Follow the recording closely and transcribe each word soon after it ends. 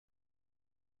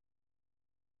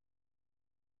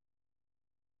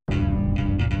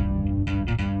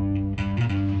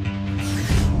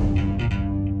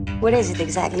What is it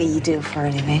exactly you do for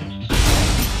a living?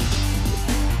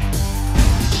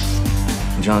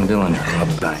 John Dillinger,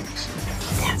 rob banks.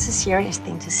 That's a serious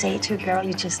thing to say to a girl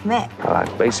you just met. I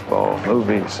like baseball,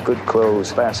 movies, good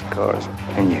clothes, fast cars,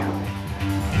 and you.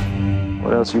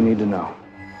 What else you need to know?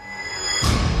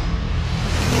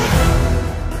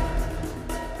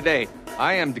 Today,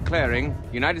 I am declaring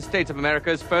United States of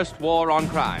America's first war on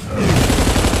crime.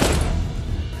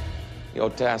 Your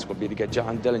task will be to get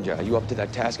John Dillinger. Are you up to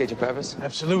that task, Agent Purvis?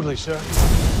 Absolutely, sir.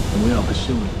 And we are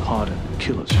pursuing hardened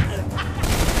killers.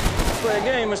 Play a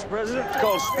game, Mr. President. It's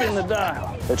called Spin the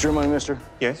Dial. That's your money, mister?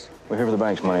 Yes. We're here for the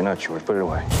bank's money, not yours. Put it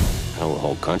away. Hell, the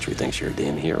whole country thinks you're a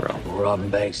damn hero. Robbing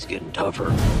banks is getting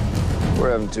tougher.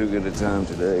 We're having too good a time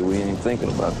today. We ain't thinking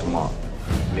about tomorrow.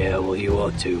 Yeah, well, you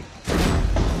ought to.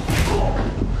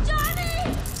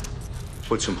 Johnny!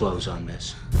 Put some clothes on,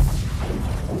 miss.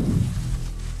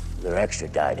 They're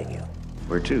extraditing you.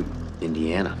 Where to?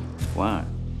 Indiana. Why?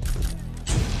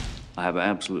 I have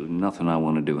absolutely nothing I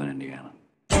want to do in Indiana.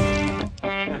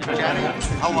 Johnny,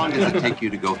 how long does it take you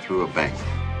to go through a bank?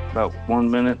 About 1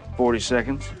 minute, 40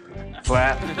 seconds.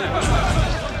 Flat.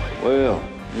 Well,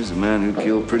 here's a man who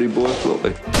killed pretty boy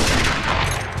Floyd.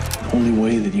 Only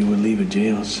way that you would leave a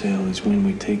jail cell is when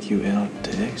we take you out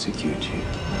to execute you.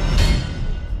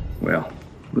 Well,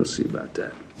 we'll see about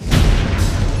that.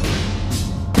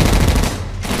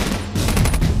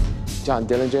 John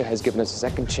Dillinger has given us a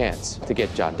second chance to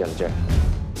get John Dillinger.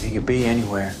 You could be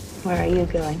anywhere. Where are you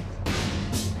going?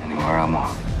 Anywhere I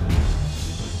want.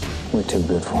 We're too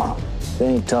good for them. They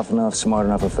ain't tough enough, smart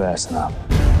enough, or fast enough.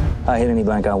 I hit any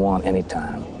bank I want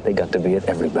anytime. They got to be at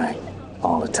every bank,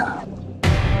 all the time.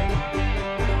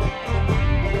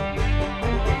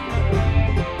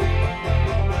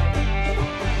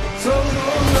 So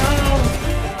go down,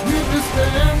 you can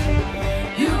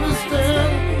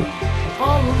stand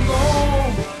all alone.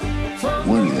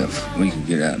 What if we can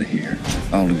get out of here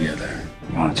all together?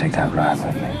 You want to take that ride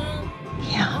with me?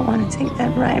 Yeah, I want to take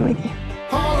that ride with you.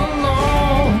 All